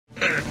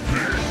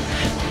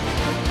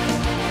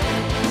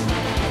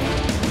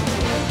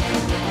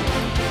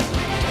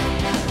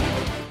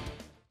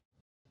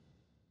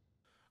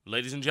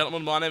Ladies and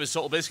gentlemen, my name is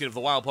Totalbiscuit of the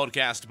WoW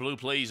podcast, Blue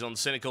Please on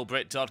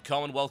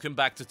CynicalBrit.com, and welcome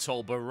back to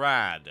Tol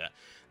Barad.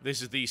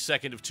 This is the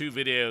second of two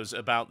videos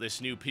about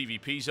this new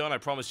PvP zone. I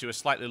promised you a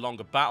slightly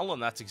longer battle,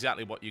 and that's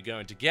exactly what you're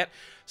going to get.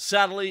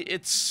 Sadly,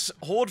 it's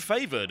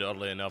Horde-favored,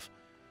 oddly enough.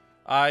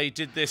 I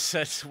did this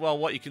at, well,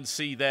 what you can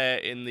see there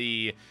in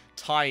the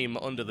time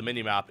under the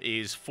minimap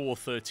is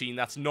 4:13.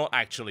 That's not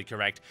actually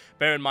correct.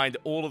 Bear in mind,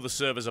 all of the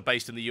servers are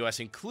based in the US,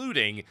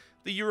 including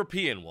the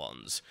European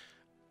ones.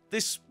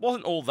 This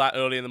wasn't all that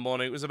early in the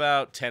morning, it was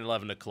about 10,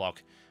 11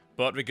 o'clock.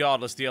 But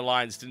regardless, the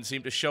Alliance didn't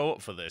seem to show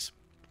up for this.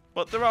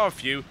 But there are a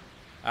few,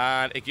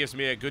 and it gives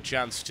me a good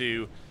chance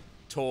to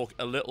talk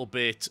a little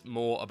bit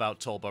more about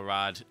Tol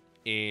Barad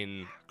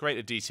in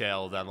greater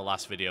detail than the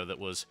last video that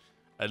was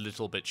a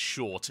little bit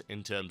short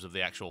in terms of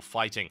the actual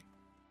fighting.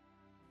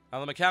 Now,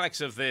 the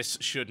mechanics of this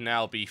should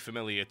now be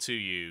familiar to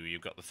you.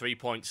 You've got the 3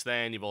 points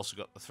there, and you've also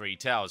got the 3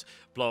 towers.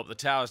 Blow up the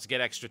towers to get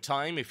extra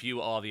time if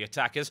you are the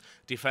attackers.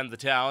 Defend the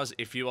towers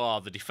if you are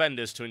the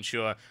defenders to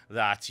ensure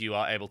that you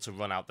are able to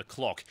run out the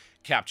clock.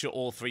 Capture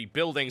all 3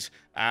 buildings,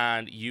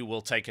 and you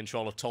will take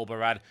control of Tol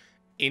Barad.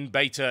 In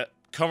beta,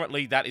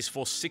 currently, that is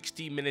for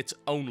 60 minutes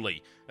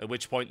only, at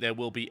which point there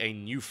will be a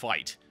new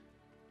fight.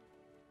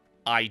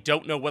 I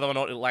don't know whether or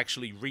not it'll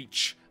actually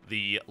reach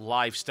the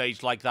live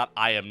stage like that.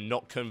 I am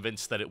not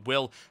convinced that it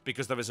will,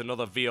 because there is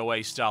another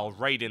VOA-style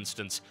raid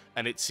instance,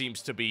 and it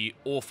seems to be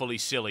awfully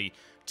silly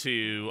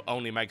to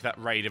only make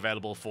that raid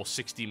available for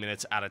 60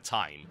 minutes at a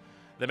time.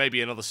 There may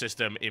be another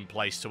system in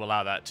place to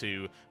allow that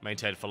to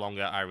maintain for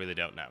longer, I really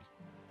don't know.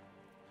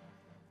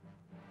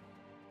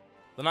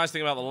 The nice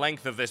thing about the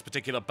length of this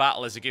particular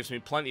battle is it gives me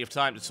plenty of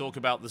time to talk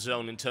about the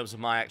zone in terms of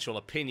my actual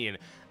opinion,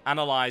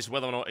 analyze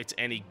whether or not it's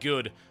any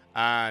good,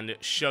 and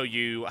show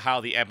you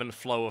how the ebb and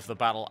flow of the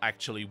battle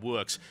actually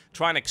works.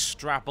 Try and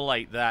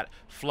extrapolate that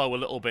flow a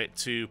little bit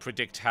to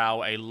predict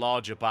how a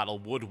larger battle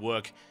would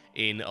work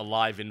in a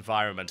live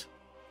environment.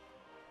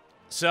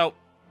 So,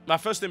 my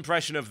first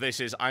impression of this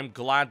is I'm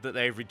glad that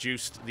they've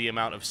reduced the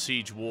amount of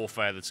siege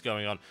warfare that's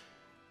going on.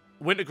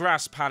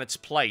 Wintergrasp had its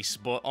place,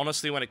 but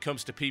honestly, when it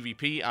comes to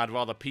PvP, I'd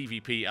rather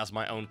PvP as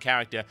my own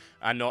character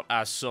and not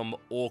as some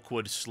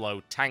awkward,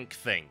 slow tank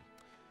thing.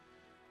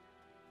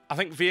 I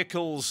think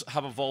vehicles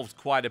have evolved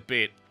quite a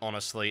bit,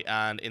 honestly,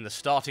 and in the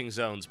starting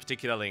zones,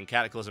 particularly in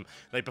Cataclysm,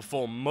 they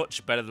perform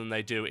much better than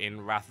they do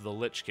in Wrath of the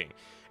Lich King.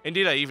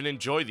 Indeed, I even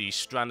enjoy the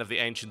Strand of the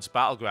Ancients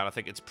battleground. I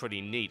think it's pretty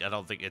neat. I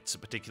don't think it's a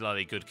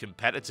particularly good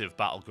competitive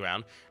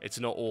battleground. It's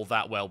not all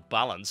that well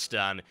balanced,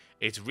 and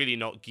it's really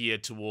not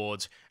geared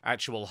towards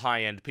actual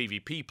high-end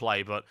PvP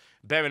play, but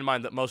bear in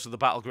mind that most of the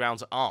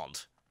battlegrounds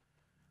aren't.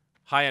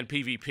 High-end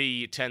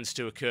PvP tends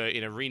to occur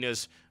in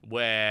arenas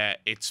where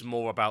it's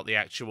more about the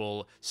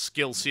actual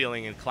skill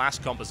ceiling and class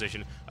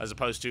composition, as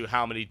opposed to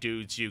how many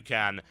dudes you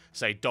can,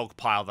 say,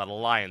 dogpile that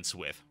alliance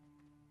with.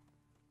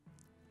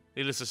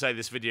 Needless to say,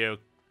 this video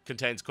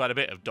contains quite a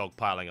bit of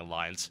dogpiling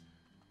alliance.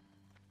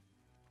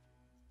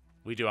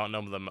 We do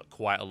outnumber them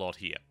quite a lot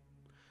here.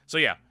 So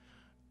yeah,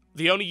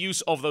 the only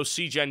use of those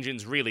siege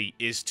engines, really,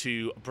 is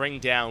to bring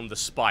down the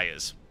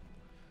spires.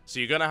 So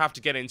you're going to have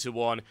to get into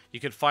one. You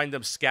can find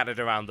them scattered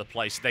around the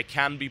place. They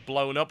can be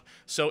blown up.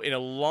 So in a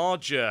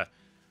larger,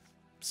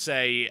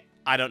 say,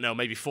 I don't know,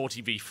 maybe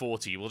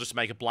 40v40, we'll just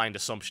make a blind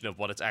assumption of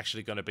what it's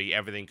actually going to be.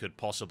 Everything could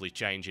possibly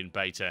change in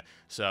beta,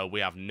 so we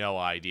have no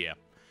idea.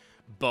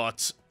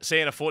 But,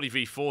 say in a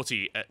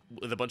 40v40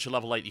 with a bunch of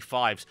level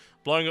 85s,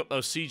 blowing up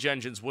those siege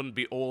engines wouldn't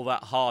be all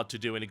that hard to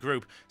do in a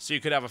group. So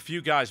you could have a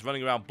few guys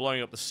running around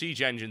blowing up the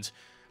siege engines.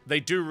 They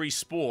do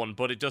respawn,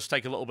 but it does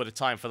take a little bit of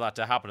time for that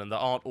to happen, and there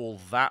aren't all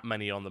that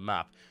many on the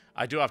map.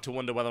 I do have to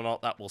wonder whether or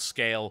not that will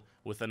scale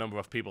with the number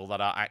of people that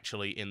are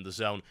actually in the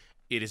zone.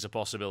 It is a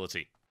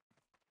possibility.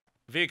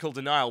 Vehicle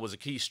denial was a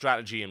key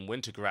strategy in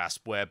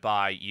Wintergrasp,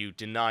 whereby you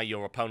deny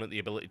your opponent the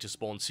ability to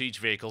spawn siege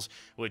vehicles,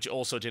 which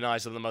also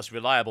denies them the most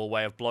reliable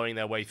way of blowing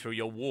their way through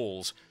your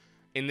walls.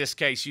 In this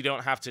case, you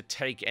don't have to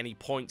take any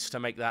points to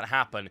make that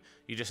happen.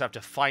 You just have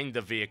to find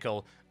the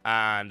vehicle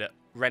and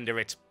render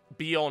it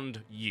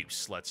beyond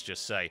use, let's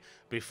just say,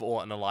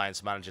 before an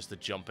alliance manages to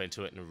jump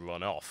into it and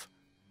run off.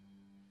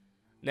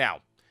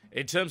 Now,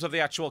 in terms of the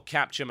actual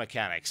capture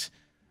mechanics,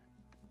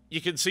 you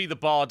can see the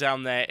bar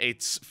down there.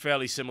 It's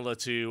fairly similar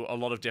to a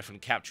lot of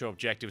different capture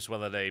objectives,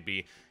 whether they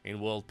be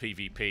in World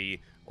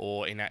PvP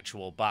or in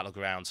actual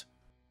battlegrounds.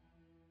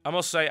 I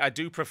must say, I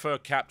do prefer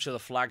capture the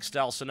flag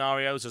style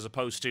scenarios as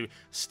opposed to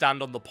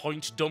stand on the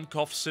point dunk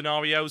off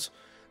scenarios.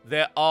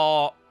 There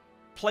are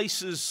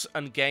places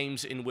and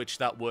games in which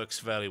that works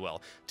very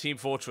well. Team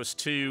Fortress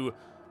 2,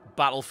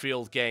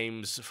 Battlefield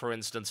games, for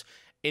instance.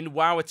 In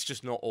WoW, it's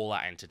just not all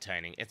that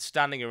entertaining. It's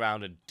standing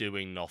around and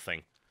doing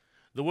nothing.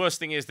 The worst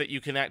thing is that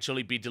you can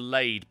actually be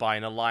delayed by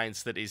an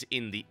alliance that is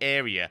in the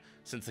area.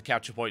 Since the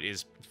capture point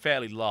is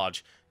fairly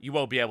large, you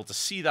won't be able to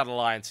see that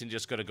alliance and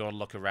just got to go and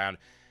look around.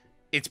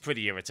 It's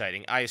pretty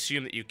irritating. I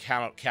assume that you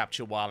cannot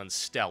capture while in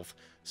stealth,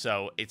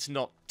 so it's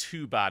not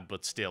too bad,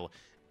 but still,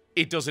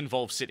 it does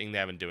involve sitting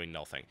there and doing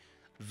nothing.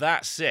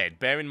 That said,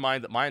 bear in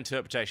mind that my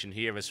interpretation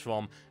here is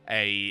from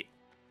a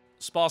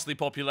sparsely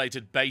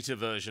populated beta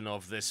version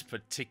of this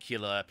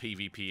particular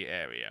PvP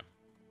area.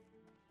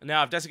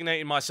 Now, I've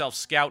designated myself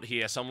Scout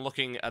here, so I'm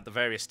looking at the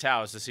various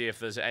towers to see if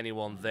there's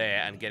anyone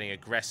there and getting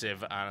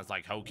aggressive, and it's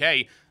like,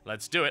 okay,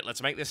 let's do it,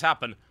 let's make this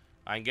happen.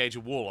 I engage a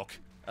Warlock,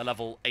 a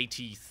level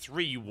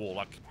 83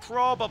 Warlock.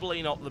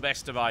 Probably not the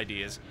best of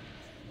ideas.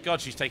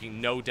 God, she's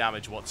taking no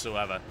damage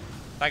whatsoever.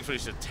 Thankfully,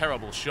 she's a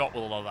terrible shot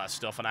with all of that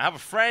stuff, and I have a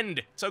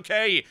friend! It's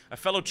okay! A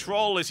fellow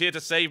troll is here to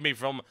save me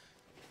from...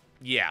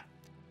 yeah.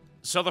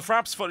 So the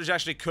Fraps footage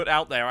actually cut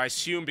out there, I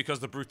assume because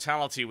the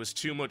brutality was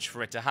too much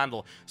for it to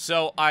handle.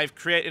 So I've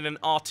created an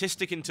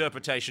artistic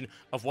interpretation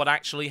of what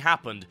actually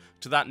happened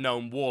to that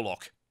gnome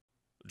Warlock.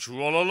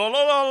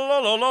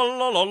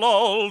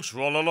 Trollolololololololol,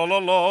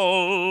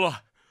 trollolololol.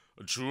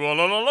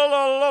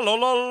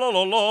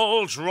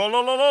 Trollololololololol,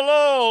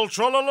 trollololol, trollololol,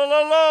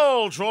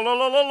 trollololol,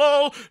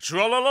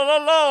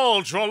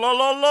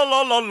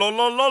 trollololol,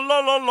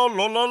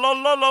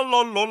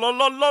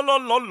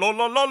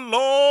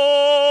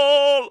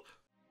 trollololol.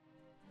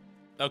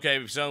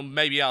 Okay, so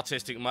maybe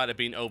artistic might have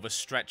been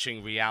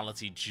overstretching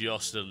reality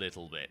just a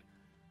little bit.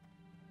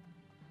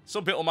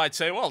 Some people might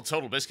say, well,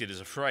 Totalbiscuit is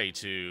afraid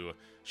to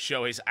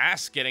show his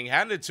ass getting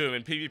handed to him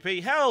in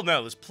PvP. Hell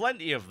no, there's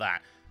plenty of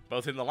that.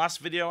 Both in the last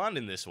video and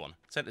in this one.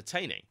 It's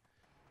entertaining.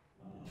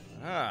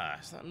 Ah,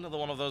 is that another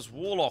one of those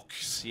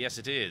warlocks? Yes,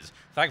 it is.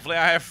 Thankfully,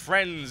 I have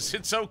friends.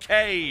 It's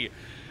okay.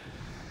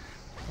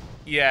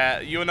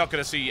 Yeah, you're not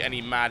going to see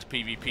any mad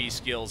PvP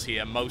skills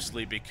here,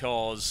 mostly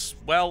because,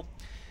 well,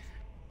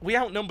 we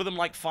outnumber them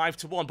like 5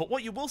 to 1. But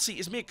what you will see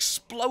is me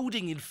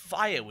exploding in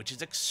fire, which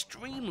is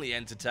extremely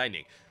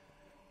entertaining.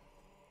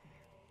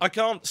 I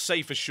can't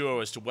say for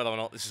sure as to whether or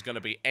not this is going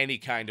to be any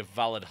kind of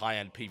valid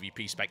high-end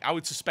PvP spec. I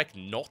would suspect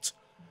not.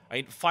 I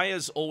mean,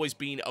 fire's always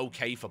been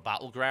okay for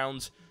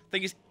Battlegrounds.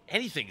 Thing is,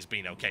 anything's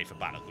been okay for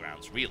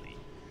Battlegrounds, really.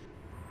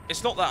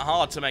 It's not that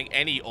hard to make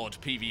any odd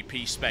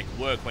PvP spec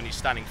work when you're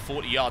standing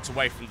 40 yards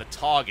away from the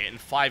target and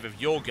 5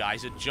 of your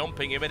guys are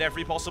jumping him at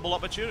every possible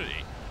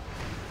opportunity.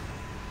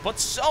 But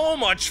so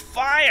much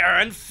fire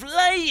and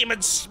flame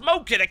and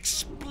smoke and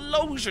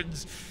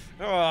explosions!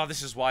 Oh,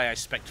 this is why I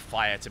spec'd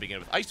fire to begin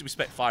with. I used to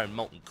spec fire in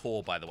Molten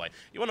Core, by the way.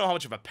 You wanna know how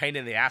much of a pain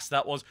in the ass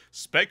that was?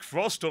 Spec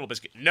Frost,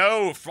 Totalbiscuit.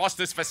 No! Frost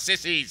is for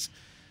sissies!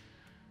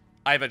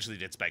 I eventually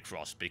did spec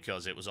Frost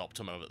because it was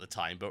optimum at the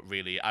time, but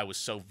really, I was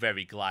so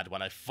very glad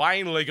when I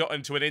finally got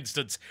into an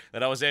instance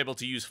that I was able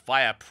to use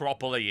fire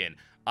properly in,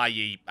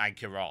 i.e.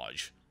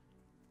 Anchorage.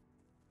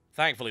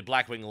 Thankfully,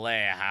 Blackwing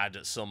Lair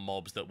had some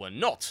mobs that were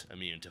not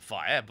immune to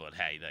fire, but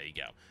hey, there you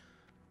go.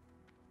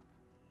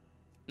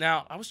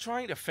 Now, I was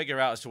trying to figure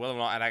out as to whether or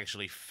not I'd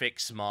actually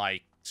fix my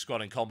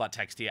squad and combat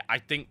text here. I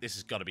think this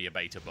has got to be a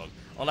beta bug.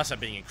 Unless I'm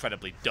being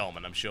incredibly dumb,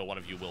 and I'm sure one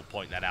of you will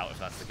point that out if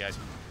that's the case.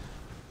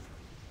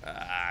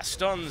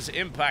 Stuns,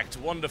 impact,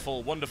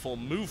 wonderful, wonderful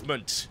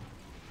movement.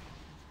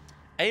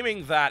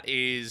 Aiming that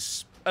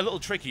is a little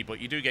tricky, but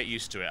you do get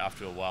used to it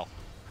after a while.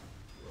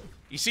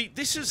 You see,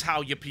 this is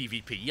how you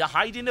PvP. You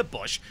hide in a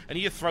bush, and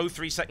you throw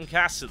 3-second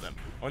casts at them.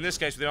 Or in this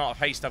case, with the amount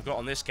of haste I've got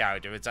on this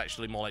character, it's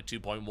actually more like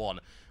 2.1.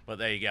 But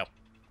there you go.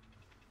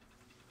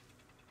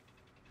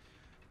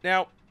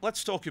 Now,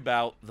 let's talk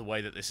about the way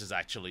that this is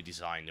actually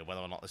designed and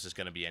whether or not this is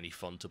going to be any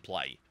fun to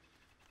play.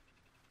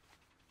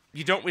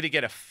 You don't really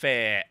get a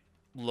fair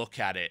look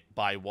at it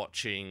by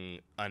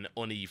watching an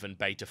uneven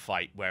beta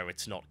fight where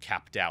it's not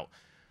capped out.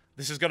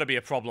 This is going to be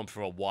a problem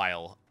for a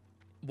while.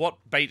 What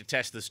beta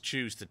testers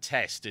choose to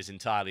test is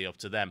entirely up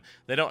to them.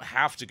 They don't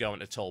have to go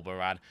into Tol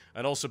Barad,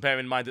 and also bear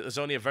in mind that there's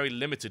only a very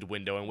limited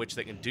window in which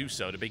they can do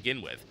so to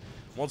begin with.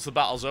 Once the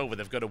battle's over,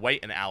 they've got to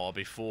wait an hour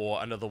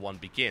before another one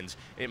begins.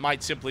 It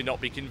might simply not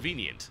be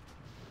convenient.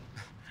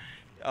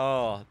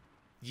 Oh,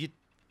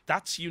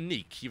 that's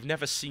unique. You've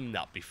never seen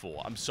that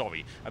before. I'm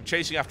sorry. I'm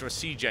chasing after a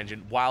siege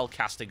engine while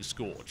casting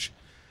Scorch.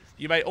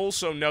 You may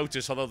also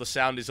notice, although the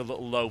sound is a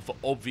little low for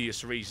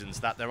obvious reasons,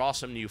 that there are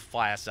some new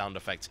fire sound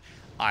effects.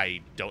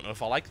 I don't know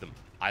if I like them.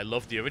 I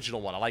love the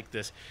original one. I like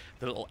the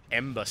little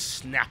ember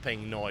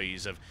snapping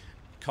noise of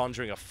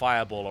conjuring a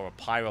fireball or a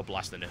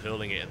pyroblast and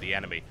hurling it at the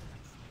enemy.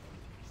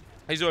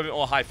 These are a bit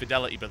more high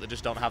fidelity, but they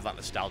just don't have that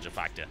nostalgia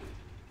factor.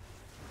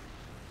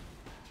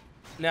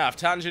 Now, if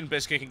Tangent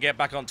Biscuit can get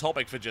back on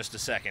topic for just a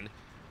second,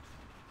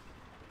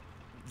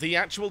 the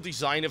actual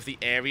design of the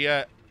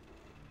area,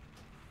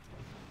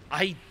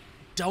 I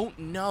don't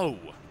know.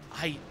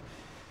 I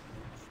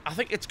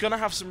think it's going to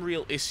have some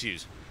real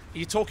issues.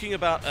 You're talking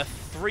about a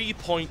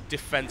 3-point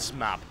defense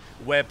map,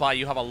 whereby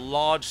you have a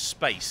large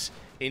space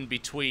in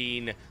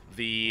between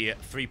the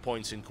 3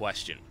 points in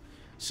question.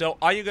 So,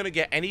 are you going to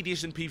get any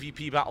decent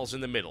PvP battles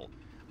in the middle?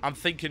 I'm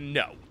thinking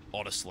no,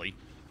 honestly.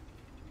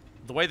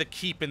 The way the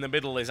keep in the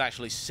middle is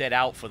actually set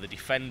out for the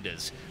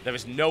defenders, there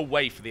is no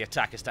way for the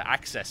attackers to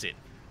access it.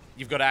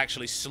 You've got to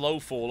actually slow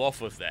fall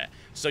off of there.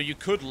 So you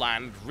could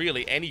land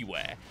really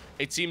anywhere.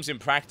 It seems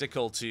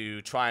impractical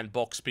to try and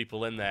box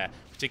people in there,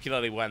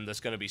 particularly when there's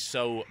going to be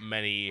so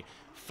many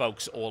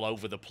folks all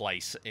over the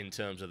place in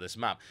terms of this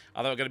map.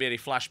 Are there going to be any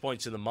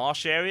flashpoints in the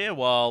marsh area?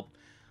 Well,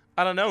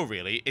 I don't know,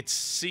 really. It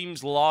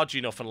seems large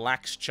enough and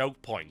lacks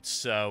choke points,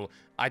 so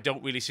I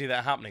don't really see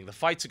that happening. The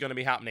fights are going to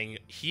be happening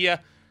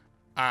here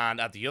and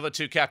at the other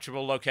two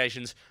capturable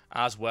locations,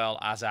 as well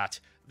as at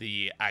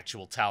the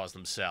actual towers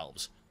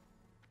themselves.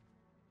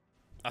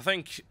 I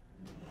think,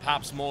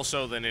 perhaps more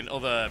so than in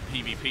other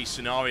PvP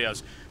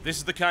scenarios, this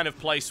is the kind of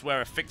place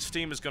where a fixed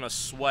team is going to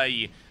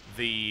sway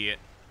the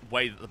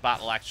way that the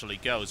battle actually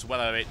goes,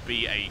 whether it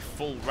be a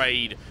full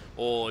raid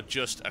or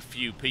just a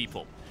few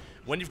people.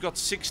 When you've got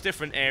 6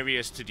 different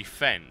areas to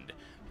defend,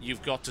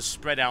 you've got to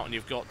spread out and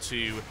you've got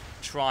to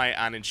try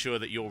and ensure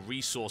that your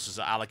resources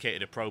are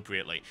allocated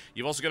appropriately.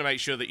 You've also got to make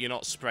sure that you're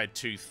not spread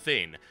too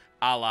thin,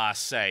 a la,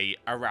 say,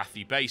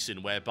 Arathi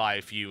Basin, whereby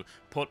if you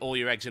put all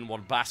your eggs in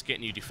one basket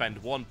and you defend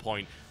one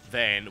point,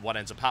 then what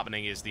ends up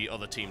happening is the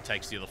other team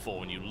takes the other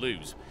 4 and you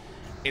lose.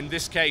 In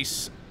this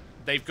case,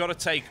 they've got to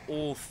take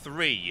all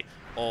 3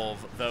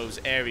 of those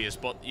areas,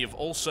 but you've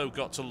also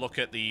got to look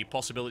at the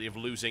possibility of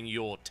losing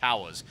your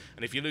towers.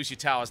 And if you lose your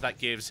towers, that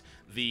gives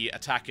the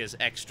attackers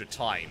extra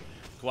time.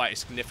 Quite a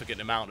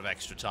significant amount of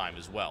extra time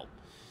as well.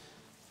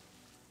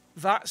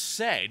 That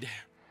said,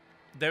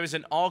 there is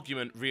an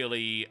argument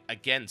really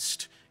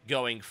against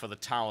going for the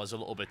towers a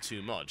little bit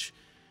too much.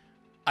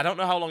 I don't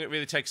know how long it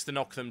really takes to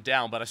knock them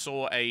down, but I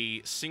saw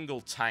a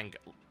single tank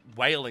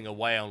wailing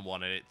away on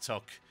one, and it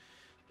took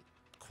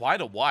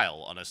quite a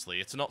while,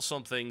 honestly. It's not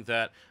something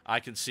that I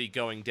can see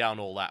going down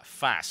all that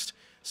fast.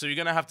 So you're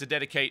going to have to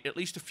dedicate at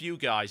least a few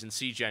guys and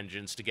siege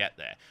engines to get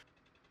there.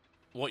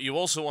 What you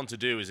also want to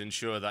do is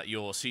ensure that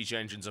your siege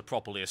engines are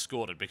properly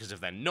escorted, because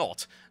if they're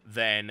not,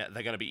 then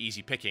they're going to be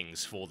easy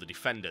pickings for the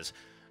defenders.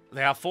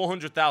 They have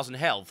 400,000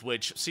 health,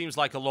 which seems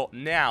like a lot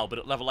now, but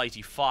at level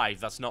 85,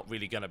 that's not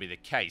really going to be the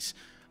case.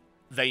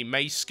 They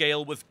may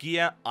scale with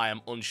gear. I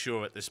am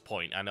unsure at this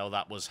point. I know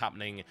that was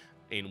happening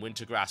in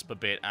Wintergrasp a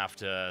bit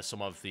after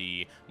some of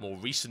the more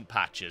recent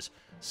patches,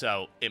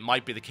 so it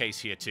might be the case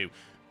here too.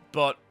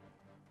 But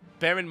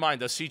bear in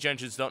mind, those siege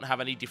engines don't have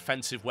any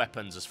defensive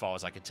weapons as far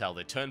as I can tell.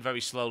 They turn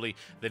very slowly.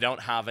 They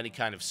don't have any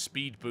kind of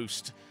speed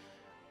boost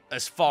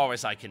as far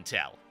as I can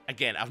tell.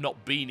 Again, I've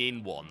not been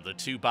in one. The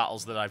 2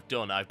 battles that I've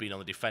done, I've been on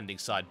the defending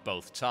side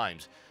both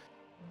times.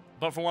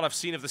 But from what I've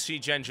seen of the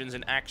siege engines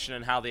in action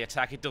and how they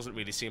attack, it doesn't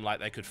really seem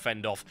like they could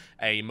fend off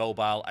a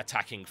mobile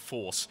attacking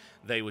force.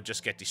 They would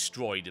just get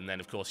destroyed, and then,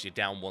 of course, you're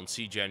down 1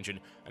 siege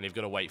engine, and you've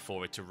got to wait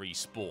for it to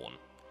respawn.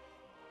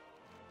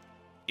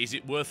 Is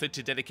it worth it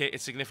to dedicate a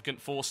significant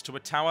force to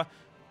a tower?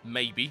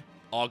 Maybe.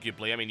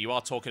 Arguably. I mean, you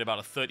are talking about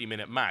a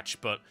 30-minute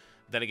match, but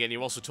then again,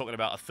 you're also talking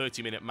about a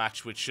 30-minute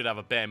match which should have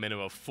a bare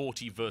minimum of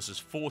 40 versus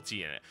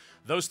 40 in it.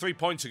 Those 3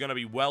 points are going to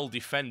be well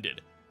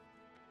defended.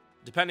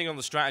 Depending on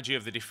the strategy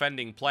of the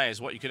defending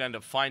players, what you could end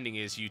up finding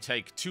is you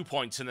take 2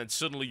 points and then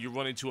suddenly you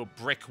run into a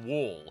brick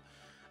wall.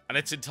 And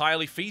it's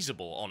entirely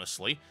feasible,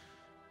 honestly.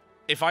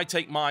 If I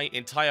take my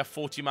entire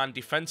 40-man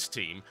defense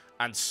team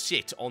and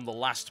sit on the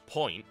last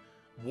point,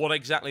 what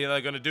exactly are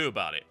they going to do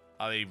about it?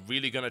 Are they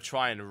really going to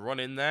try and run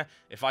in there?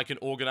 If I can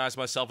organize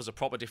myself as a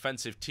proper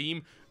defensive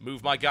team,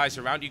 move my guys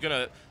around, you're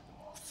going to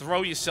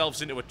throw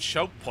yourselves into a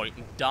choke point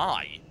and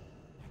die.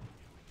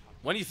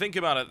 When you think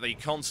about it, the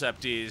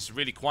concept is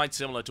really quite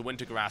similar to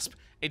Wintergrasp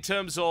in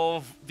terms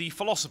of the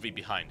philosophy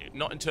behind it,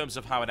 not in terms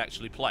of how it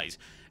actually plays.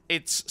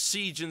 It's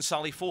Siege and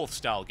Sally Forth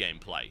style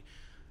gameplay.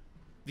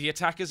 The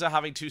attackers are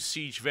having to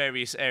siege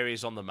various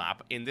areas on the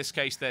map. In this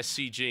case, they're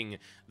sieging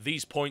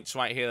these points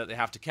right here that they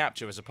have to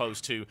capture, as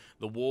opposed to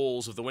the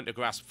walls of the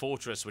Wintergrasp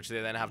fortress, which they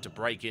then have to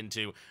break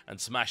into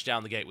and smash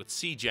down the gate with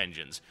siege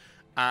engines.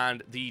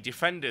 And the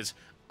defenders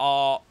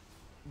are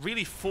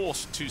really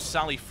forced to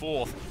sally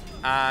forth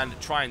and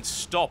try and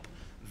stop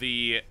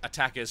the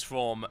attackers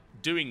from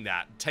doing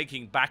that,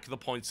 taking back the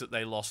points that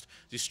they lost,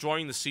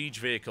 destroying the siege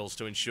vehicles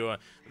to ensure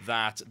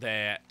that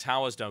their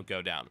towers don't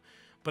go down.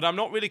 But I'm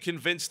not really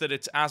convinced that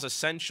it's as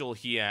essential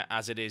here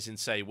as it is in,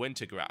 say,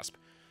 Wintergrasp.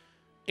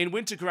 In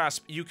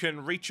Wintergrasp, you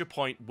can reach a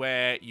point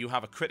where you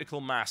have a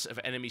critical mass of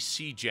enemy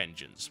siege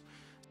engines.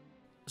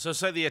 So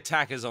say the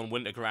attackers on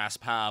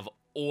Wintergrasp have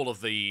all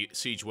of the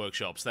siege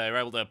workshops. They're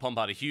able to pump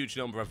out a huge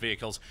number of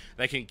vehicles.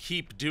 They can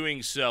keep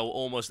doing so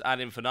almost ad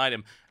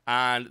infinitum,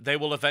 and they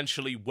will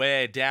eventually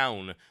wear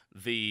down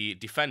the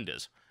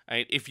defenders.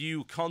 And if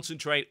you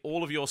concentrate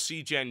all of your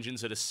siege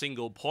engines at a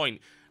single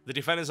point, the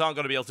defenders aren't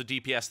going to be able to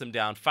DPS them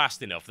down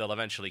fast enough. They'll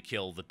eventually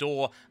kill the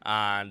door,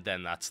 and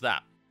then that's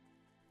that.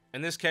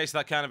 In this case,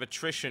 that kind of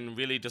attrition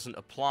really doesn't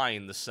apply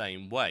in the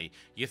same way.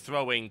 You're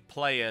throwing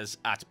players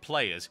at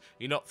players.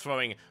 You're not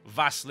throwing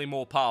vastly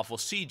more powerful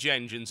siege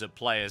engines at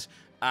players,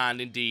 and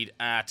indeed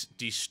at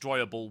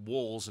destroyable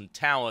walls and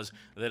towers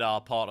that are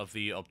part of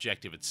the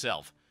objective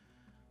itself.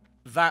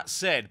 That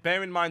said,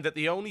 bear in mind that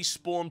the only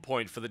spawn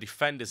point for the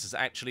defenders is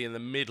actually in the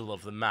middle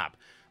of the map.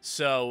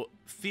 So,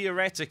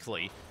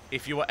 theoretically,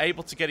 if you were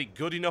able to get a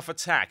good enough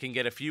attack and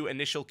get a few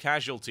initial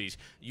casualties,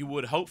 you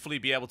would hopefully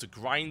be able to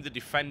grind the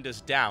defenders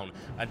down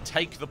and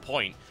take the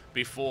point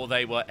before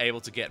they were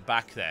able to get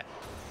back there.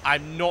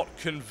 I'm not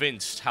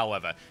convinced,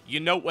 however. You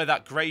note where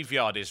that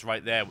graveyard is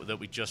right there that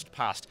we just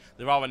passed.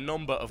 There are a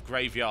number of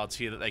graveyards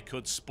here that they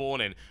could spawn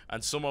in,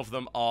 and some of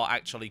them are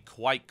actually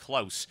quite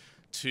close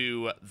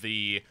to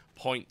the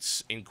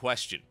points in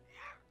question.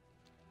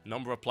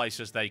 Number of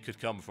places they could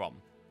come from.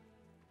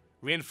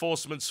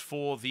 Reinforcements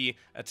for the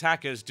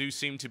attackers do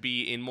seem to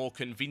be in more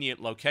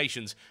convenient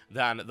locations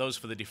than those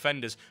for the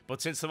defenders,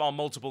 but since there are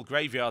multiple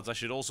graveyards, I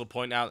should also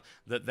point out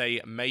that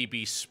they may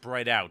be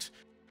spread out.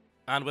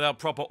 And without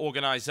proper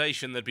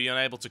organization, they'd be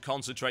unable to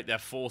concentrate their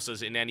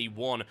forces in any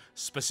one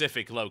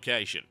specific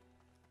location.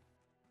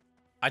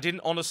 I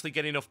didn't honestly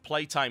get enough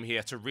playtime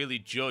here to really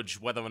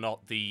judge whether or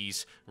not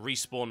these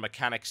respawn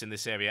mechanics in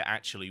this area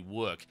actually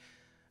work.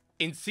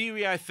 In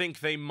theory, I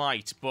think they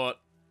might, but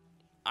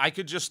I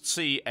could just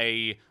see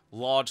a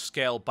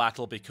large-scale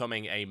battle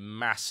becoming a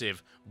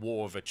massive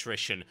war of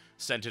attrition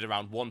centered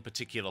around one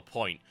particular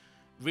point.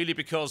 Really,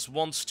 because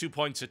once 2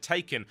 points are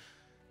taken,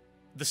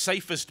 the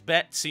safest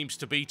bet seems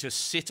to be to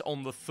sit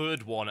on the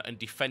third one and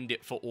defend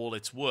it for all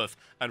it's worth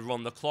and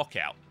run the clock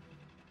out.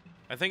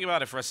 And think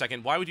about it for a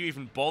second, why would you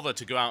even bother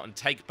to go out and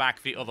take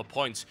back the other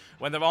points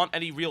when there aren't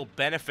any real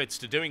benefits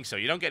to doing so?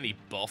 You don't get any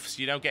buffs,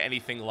 you don't get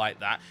anything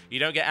like that, you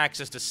don't get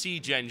access to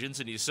siege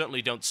engines, and you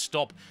certainly don't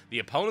stop the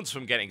opponents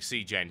from getting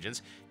siege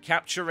engines.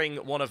 Capturing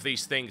one of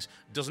these things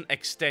doesn't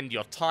extend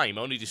your time,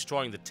 only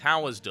destroying the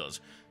towers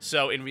does.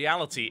 So in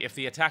reality, if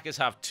the attackers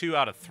have 2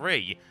 out of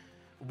 3,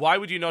 why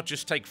would you not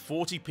just take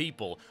 40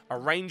 people,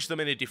 arrange them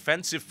in a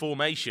defensive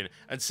formation,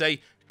 and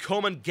say,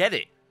 come and get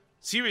it?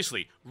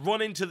 Seriously, run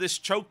into this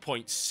choke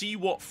point, see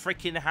what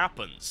frickin'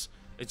 happens.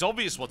 It's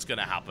obvious what's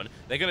gonna happen.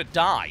 They're gonna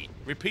die,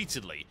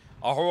 repeatedly.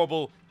 A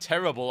horrible,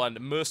 terrible, and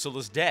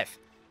merciless death.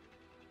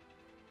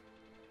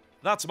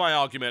 That's my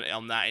argument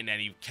on that in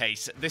any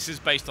case. This is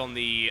based on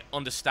the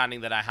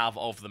understanding that I have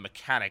of the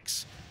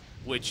mechanics,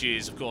 which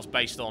is, of course,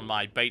 based on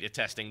my beta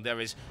testing. There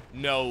is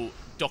no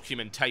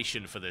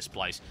documentation for this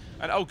place.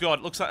 And, oh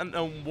god, looks like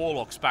Unknown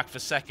Warlock's back for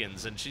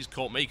seconds, and she's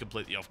caught me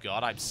completely off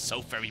guard. I'm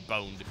so very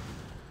boned.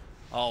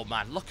 Oh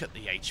man, look at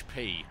the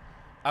HP.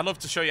 I'd love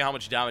to show you how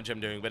much damage I'm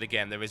doing, but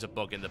again, there is a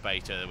bug in the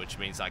beta, which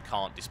means I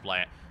can't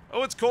display it.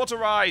 Oh, it's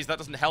cauterized! That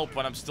doesn't help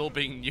when I'm still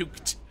being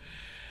nuked.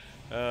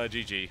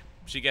 GG.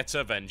 She gets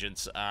her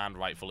vengeance, and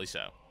rightfully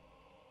so.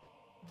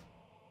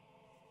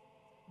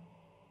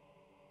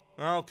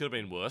 Well, could have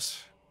been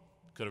worse.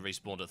 Could have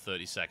respawned at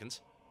 30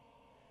 seconds.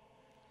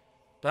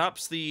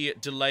 Perhaps the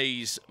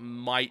delays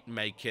might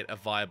make it a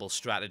viable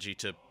strategy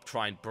to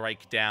try and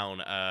break down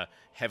a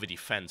heavy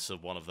defense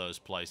of one of those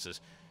places.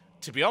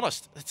 To be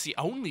honest, that's the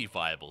only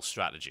viable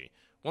strategy.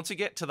 Once you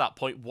get to that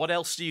point, what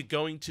else are you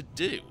going to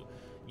do?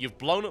 You've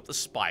blown up the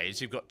spires,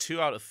 you've got 2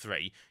 out of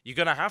 3, you're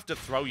going to have to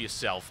throw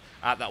yourself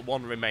at that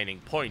one remaining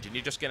point, and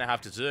you're just going to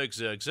have to zerg,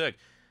 zerg, zerg.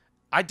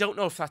 I don't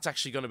know if that's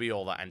actually going to be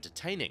all that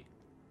entertaining.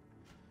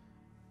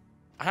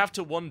 I have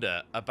to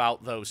wonder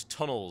about those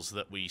tunnels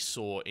that we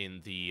saw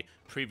in the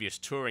previous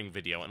touring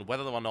video and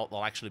whether or not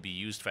they'll actually be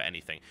used for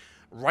anything.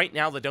 Right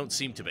now, they don't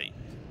seem to be.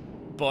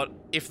 But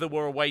if there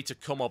were a way to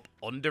come up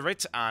under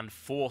it and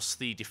force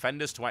the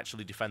defenders to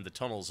actually defend the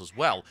tunnels as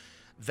well,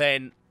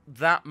 then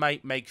that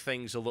might make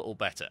things a little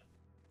better.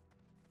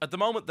 At the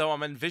moment, though,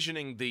 I'm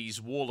envisioning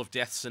these Wall of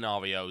Death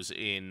scenarios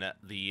in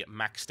the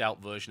maxed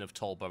out version of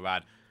Tol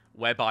Barad,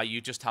 whereby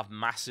you just have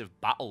massive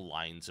battle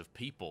lines of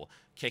people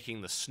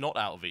kicking the snot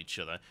out of each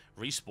other,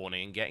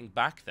 respawning and getting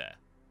back there.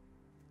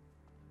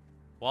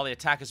 While the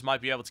attackers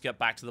might be able to get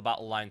back to the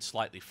battle line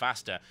slightly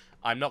faster,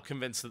 I'm not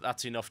convinced that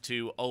that's enough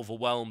to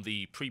overwhelm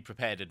the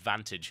pre-prepared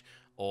advantage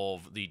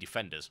of the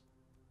defenders.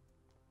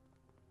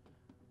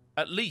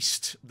 At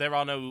least there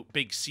are no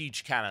big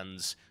siege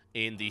cannons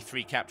in the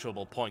 3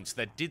 capturable points.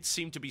 There did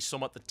seem to be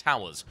some at the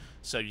towers,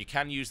 so you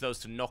can use those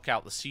to knock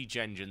out the siege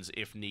engines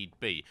if need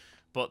be.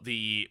 But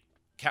the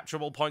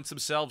capturable points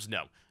themselves,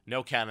 no.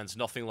 No cannons,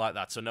 nothing like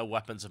that, so no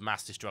weapons of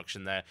mass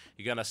destruction there.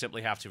 You're going to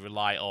simply have to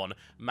rely on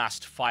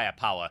massed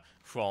firepower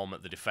from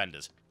the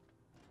defenders.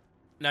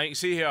 Now, you can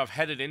see here I've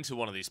headed into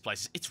one of these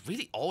places. It's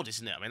really odd,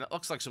 isn't it? I mean, it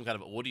looks like some kind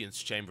of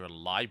audience chamber and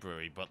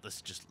library, but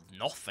there's just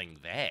nothing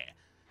there.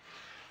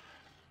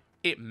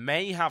 It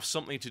may have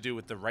something to do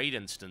with the raid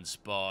instance,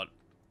 but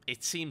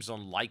it seems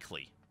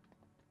unlikely.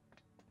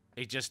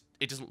 It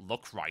doesn't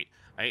look right.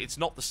 It's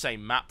not the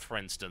same map, for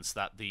instance,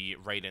 that the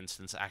raid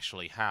instance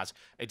actually has.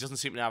 It doesn't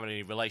seem to have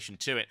any relation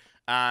to it.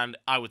 And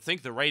I would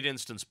think the raid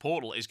instance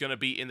portal is going to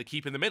be in the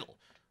keep in the middle.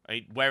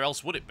 Where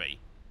else would it be?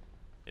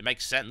 It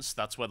makes sense.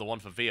 That's where the one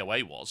for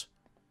VOA was.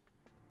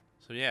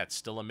 So yeah, it's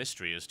still a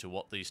mystery as to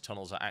what these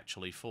tunnels are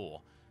actually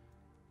for.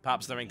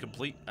 Perhaps they're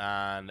incomplete,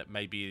 and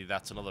maybe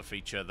that's another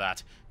feature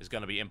that is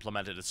going to be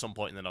implemented at some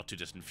point in the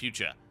not-too-distant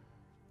future.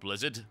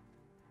 Blizzard,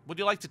 would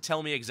you like to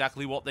tell me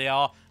exactly what they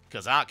are?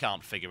 Because I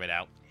can't figure it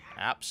out.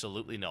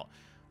 Absolutely not.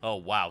 Oh,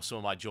 wow, some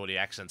of my Geordie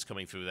accent's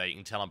coming through there. You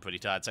can tell I'm pretty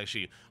tired. It's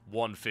actually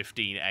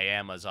 1:15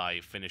 AM as I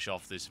finish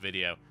off this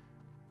video.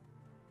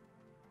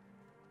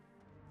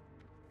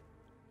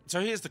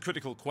 So here's the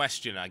critical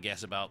question, I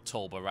guess, about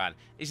Tol Barad.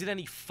 Is it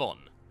any fun?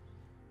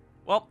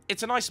 Well,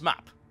 it's a nice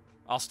map.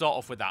 I'll start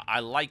off with that. I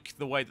like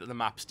the way that the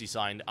map's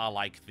designed. I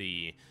like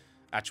the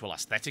actual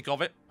aesthetic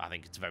of it. I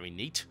think it's very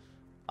neat.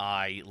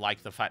 I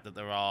like the fact that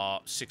there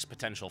are 6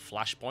 potential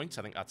flashpoints.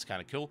 I think that's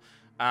kind of cool.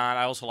 And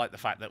I also like the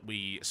fact that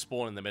we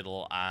spawn in the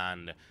middle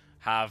and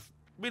have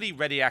really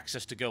ready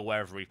access to go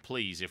wherever we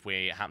please if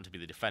we happen to be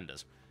the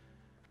defenders.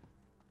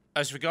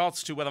 As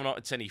regards to whether or not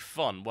it's any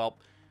fun, well,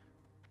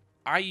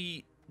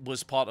 I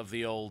was part of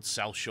the old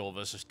South Shore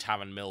versus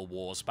Taran Mill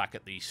wars back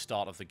at the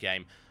start of the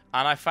game,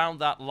 and I found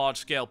that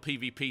large-scale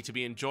PvP to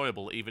be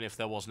enjoyable even if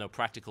there was no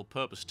practical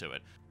purpose to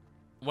it.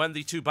 When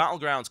the 2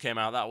 battlegrounds came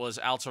out, that was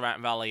Alterac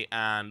Valley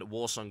and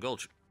Warsong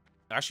Gulch.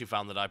 I actually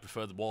found that I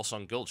preferred the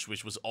Warsong Gulch,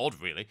 which was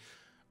odd, really.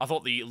 I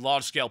thought the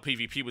large-scale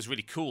PvP was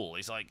really cool.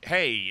 It's like,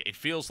 hey, it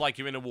feels like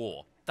you're in a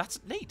war. That's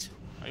neat.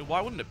 I mean, why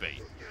wouldn't it be?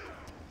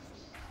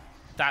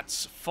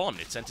 That's fun.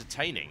 It's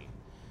entertaining.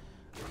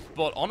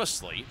 But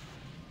honestly,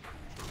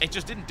 it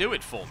just didn't do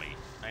it for me.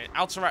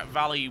 Alterac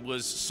Valley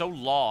was so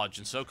large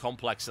and so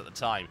complex at the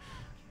time,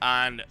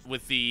 and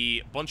with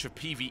the bunch of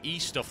PvE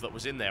stuff that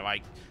was in there,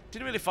 I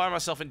didn't really find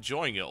myself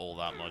enjoying it all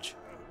that much.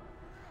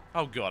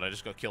 Oh god, I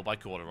just got killed by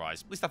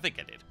Cauterize. At least I think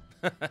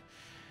I did.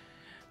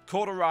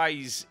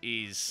 Cauterize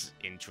is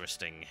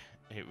interesting.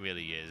 It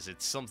really is.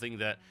 It's something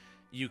that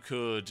you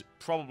could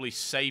probably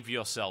save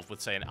yourself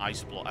with, say, an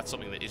ice block. That's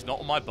something that is not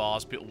on my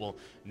bars. People will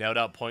no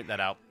doubt point that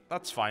out.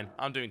 That's fine.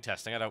 I'm doing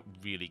testing. I don't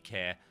really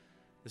care.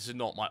 This is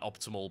not my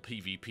optimal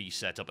PvP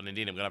setup, and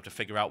indeed I'm going to have to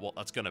figure out what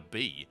that's going to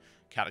be.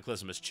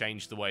 Cataclysm has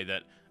changed the way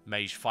that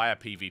Mage Fire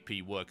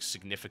PvP works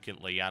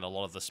significantly, and a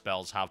lot of the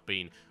spells have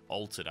been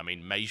altered. I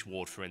mean, Mage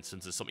Ward, for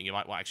instance, is something you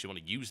might actually want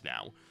to use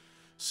now.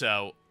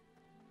 So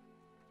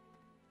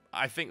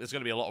I think there's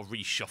going to be a lot of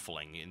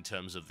reshuffling in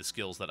terms of the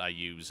skills that I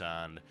use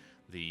and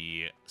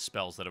the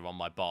spells that are on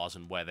my bars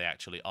and where they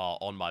actually are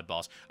on my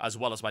bars, as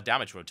well as my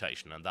damage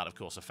rotation, and that, of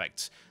course,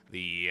 affects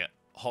the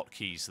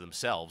hotkeys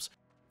themselves.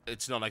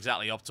 It's not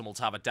exactly optimal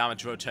to have a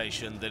damage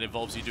rotation that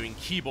involves you doing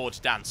keyboard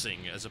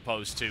dancing as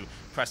opposed to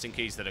pressing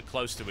keys that are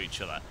close to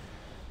each other.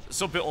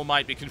 Some people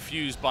might be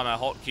confused by my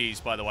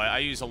hotkeys, by the way. I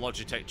use a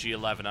Logitech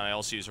G11 and I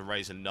also use a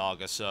Razer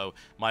Naga, so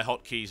my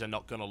hotkeys are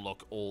not going to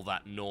look all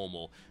that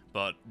normal.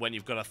 But when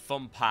you've got a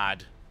thumb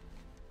pad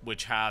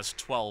which has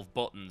 12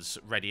 buttons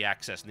ready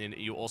access, and then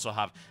you also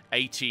have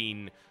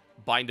 18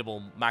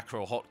 bindable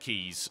macro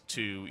hotkeys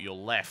to your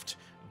left,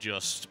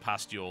 just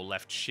past your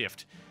left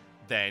shift,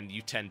 then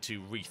you tend to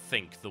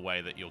rethink the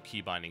way that your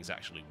key bindings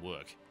actually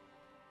work.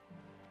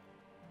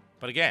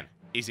 But again,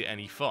 is it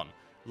any fun?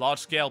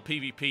 Large-scale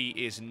PvP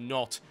is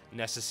not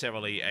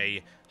necessarily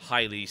a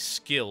highly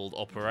skilled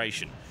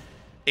operation.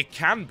 It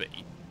can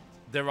be.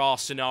 There are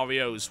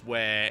scenarios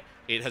where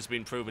it has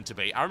been proven to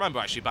be. I remember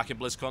actually back in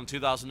BlizzCon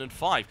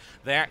 2005,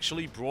 they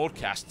actually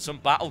broadcast some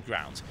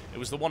battlegrounds. It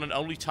was the one and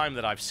only time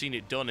that I've seen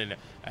it done in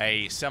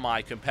a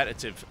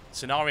semi-competitive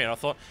scenario, and I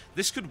thought,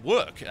 this could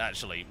work,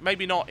 actually.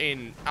 Maybe not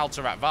in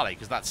Alterac Valley,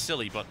 because that's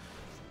silly, but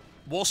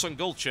Warsong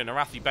Gulch and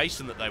Arathi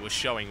Basin that they were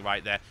showing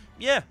right there,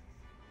 yeah,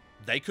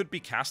 they could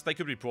be cast, they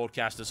could be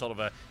broadcast as sort of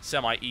a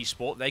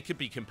semi-esport, they could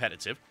be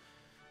competitive.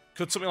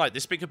 Could something like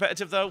this be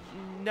competitive, though?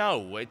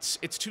 No, it's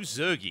too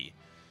zergy.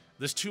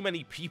 There's too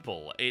many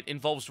people. It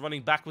involves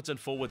running backwards and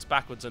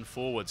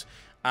forwards,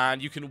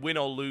 and you can win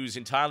or lose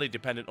entirely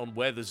dependent on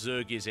where the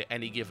Zerg is at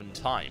any given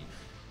time.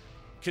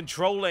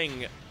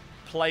 Controlling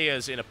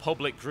players in a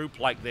public group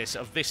like this,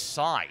 of this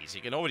size,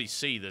 you can already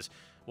see there's,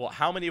 what,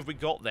 how many have we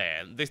got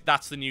there?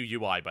 That's the new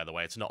UI, by the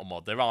way. It's not a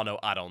mod. There are no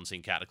add-ons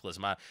in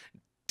Cataclysm. I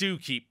do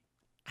keep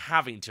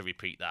having to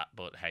repeat that,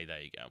 but hey,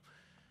 there you go.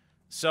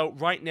 So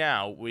right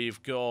now,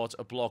 we've got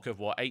a block of,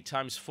 what, 8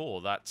 times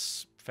 4?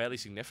 That's fairly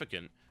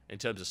significant in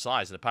terms of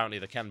size, and apparently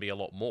there can be a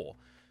lot more.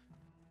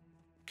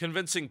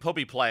 Convincing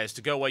pubby players to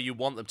go where you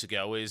want them to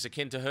go is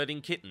akin to herding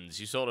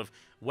kittens. You sort of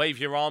wave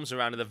your arms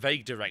around in the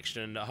vague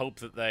direction and hope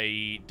that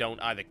they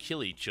don't either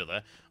kill each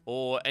other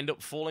or end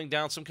up falling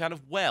down some kind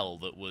of well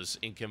that was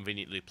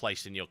inconveniently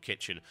placed in your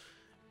kitchen.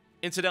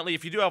 Incidentally,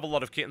 if you do have a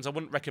lot of kittens, I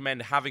wouldn't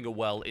recommend having a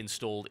well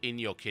installed in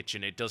your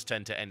kitchen. It does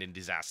tend to end in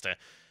disaster.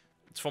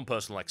 It's from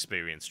personal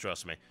experience,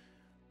 trust me.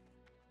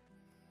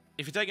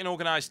 If you take an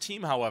organized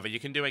team, however, you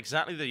can do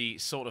exactly the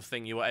sort of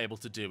thing you were able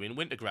to do in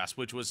Wintergrass,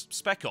 which was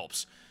Spec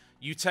Ops.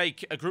 You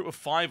take a group of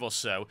 5 or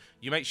so,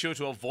 you make sure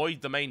to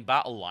avoid the main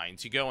battle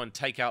lines, you go and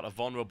take out a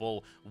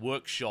vulnerable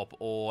workshop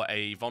or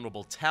a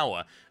vulnerable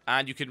tower,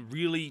 and you can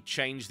really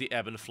change the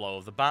ebb and flow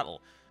of the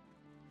battle.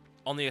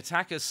 On the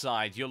attacker's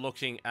side, you're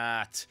looking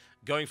at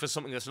going for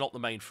something that's not the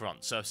main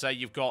front. So say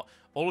you've got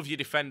all of your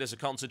defenders are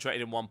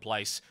concentrated in one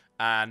place,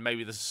 and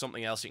maybe there's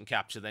something else you can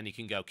capture, then you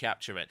can go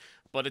capture it.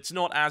 But it's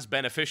not as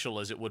beneficial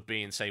as it would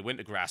be in, say,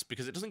 Wintergrass,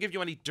 because it doesn't give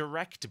you any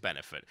direct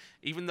benefit,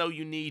 even though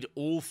you need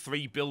all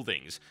 3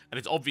 buildings. And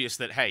it's obvious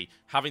that, hey,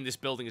 having this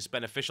building is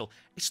beneficial.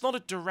 It's not a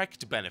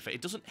direct benefit.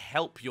 It doesn't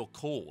help your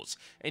cause.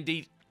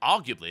 Indeed,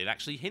 arguably, it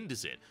actually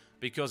hinders it,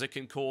 because it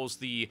can cause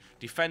the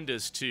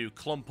defenders to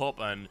clump up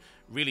and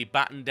really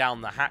batten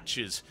down the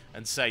hatches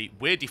and say,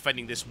 we're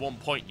defending this one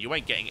point, you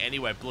ain't getting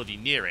anywhere bloody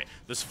near it.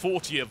 There's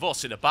 40 of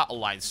us in a battle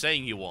line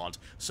saying you aren't,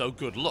 so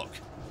good luck.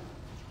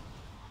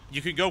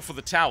 you can go for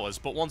the towers,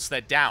 but once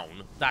they're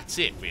down, that's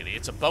it, really.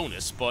 It's a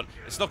bonus, but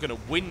it's not going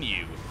to win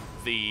you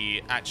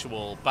the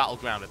actual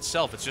battleground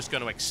itself. It's just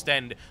going to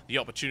extend the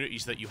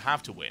opportunities that you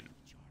have to win.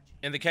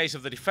 In the case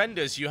of the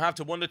defenders, you have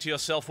to wonder to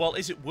yourself, well,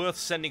 is it worth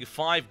sending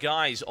 5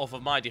 guys off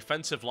of my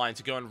defensive line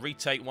to go and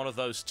retake one of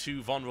those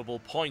 2 vulnerable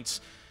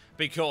points?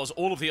 Because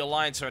all of the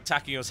Alliance are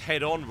attacking us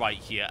head-on right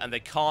here, and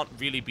they can't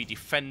really be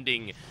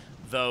defending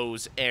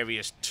those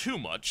areas too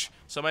much,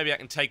 so maybe I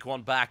can take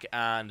one back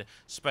and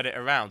spread it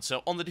around.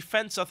 So on the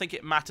defense, I think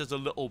it matters a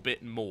little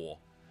bit more.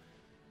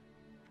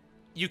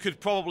 You could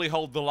probably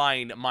hold the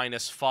line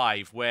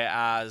 -5,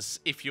 whereas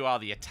if you are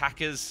the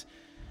attackers,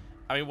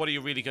 I mean, what are you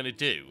really going to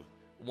do?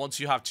 Once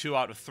you have 2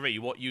 out of 3,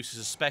 what use is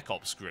a Spec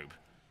Ops group?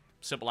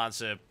 Simple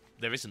answer,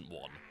 there isn't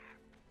one.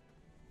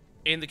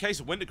 In the case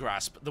of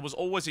Wintergrasp, there was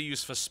always a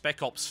use for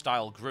Spec Ops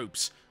style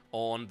groups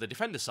on the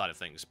defender side of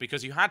things,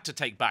 because you had to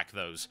take back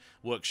those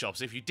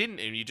workshops. If you didn't,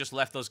 and you just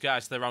left those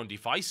guys to their own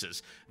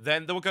devices,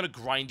 then they were going to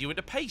grind you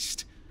into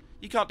paste.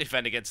 You can't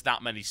defend against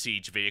that many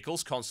siege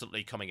vehicles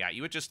constantly coming at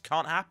you. It just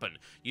can't happen.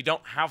 You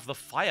don't have the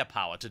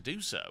firepower to do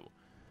so.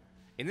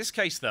 In this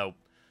case, though,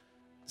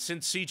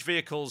 since siege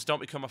vehicles don't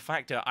become a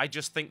factor, I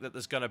just think that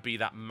there's going to be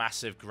that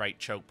massive great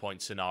choke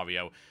point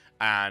scenario,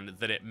 and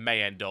that it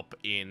may end up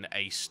in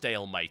a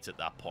stalemate at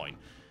that point.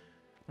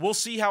 We'll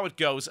see how it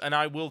goes, and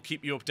I will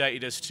keep you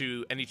updated as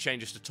to any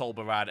changes to Tol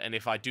Barad, and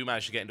if I do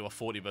manage to get into a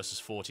 40 versus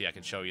 40, I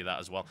can show you that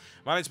as well.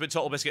 My name's been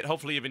Totalbiscuit.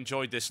 Hopefully you've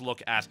enjoyed this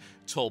look at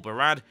Tol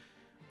Barad.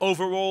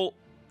 Overall,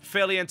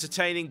 fairly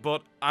entertaining,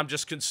 but I'm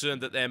just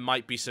concerned that there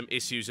might be some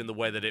issues in the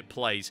way that it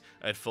plays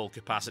at full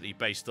capacity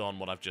based on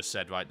what I've just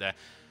said right there.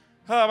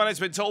 My name's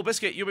been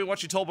Totalbiscuit. You've been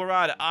watching Tol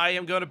Barad. I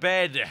am going to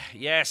bed.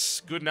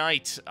 Yes, good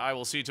night. I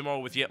will see you tomorrow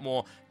with yet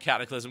more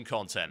Cataclysm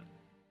content.